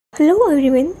Hello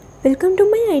everyone, welcome to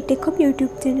my iTechHub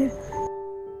YouTube channel.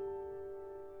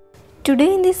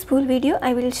 Today in this full video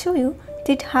I will show you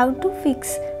that how to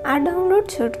fix our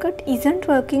download shortcut isn't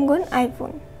working on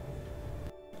iPhone.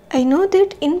 I know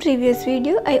that in previous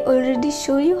video I already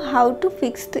show you how to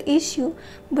fix the issue,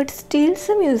 but still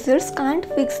some users can't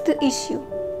fix the issue.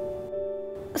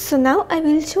 So now I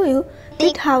will show you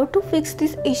that how to fix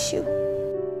this issue.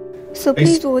 So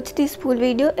please watch this full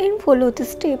video and follow the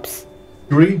steps.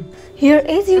 Here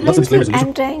as you can see, I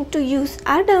am trying to use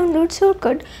our download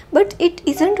shortcut, but it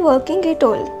isn't working at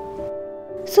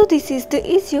all. So this is the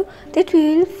issue that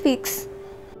we will fix.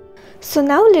 So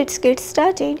now let's get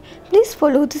started. Please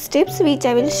follow the steps which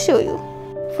I will show you.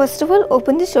 First of all,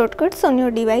 open the shortcuts on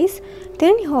your device.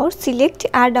 Then here select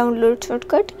our download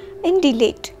shortcut and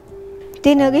delete.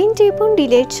 Then again tap on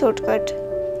delete shortcut.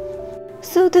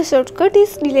 So the shortcut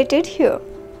is deleted here.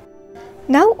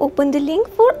 Now open the link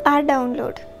for our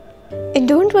download. And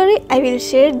don't worry, I will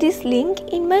share this link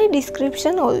in my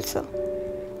description also.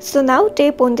 So now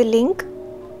tap on the link.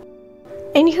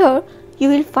 And here you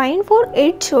will find for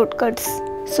 8 shortcuts.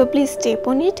 So please tap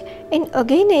on it and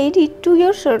again add it to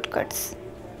your shortcuts.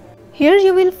 Here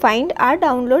you will find our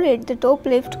download at the top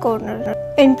left corner.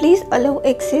 And please allow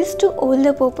access to all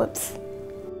the pop-ups.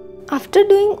 After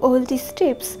doing all these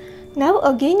steps, now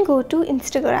again go to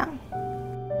Instagram.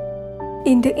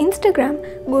 In the Instagram,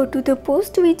 go to the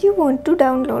post which you want to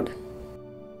download.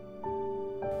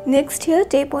 Next here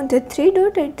tap on the 3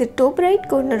 dot at the top right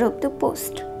corner of the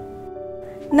post.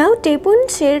 Now tap on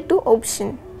share to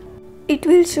option. It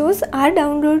will show our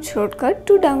download shortcut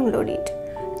to download it.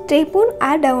 Tap on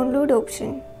our download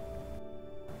option.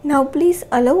 Now please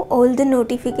allow all the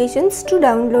notifications to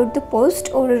download the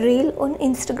post or reel on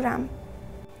Instagram.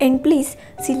 And please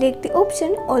select the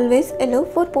option always allow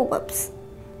for pop-ups.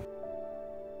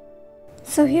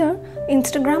 So here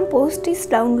Instagram post is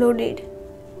downloaded.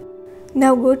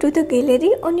 Now go to the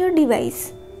gallery on your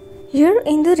device. Here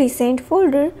in the recent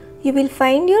folder you will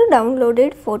find your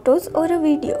downloaded photos or a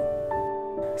video.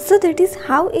 So that is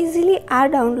how easily our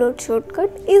download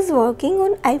shortcut is working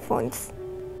on iPhones.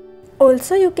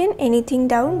 Also you can anything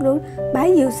download by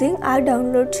using our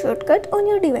download shortcut on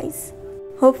your device.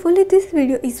 Hopefully this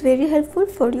video is very helpful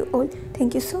for you all.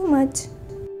 Thank you so much.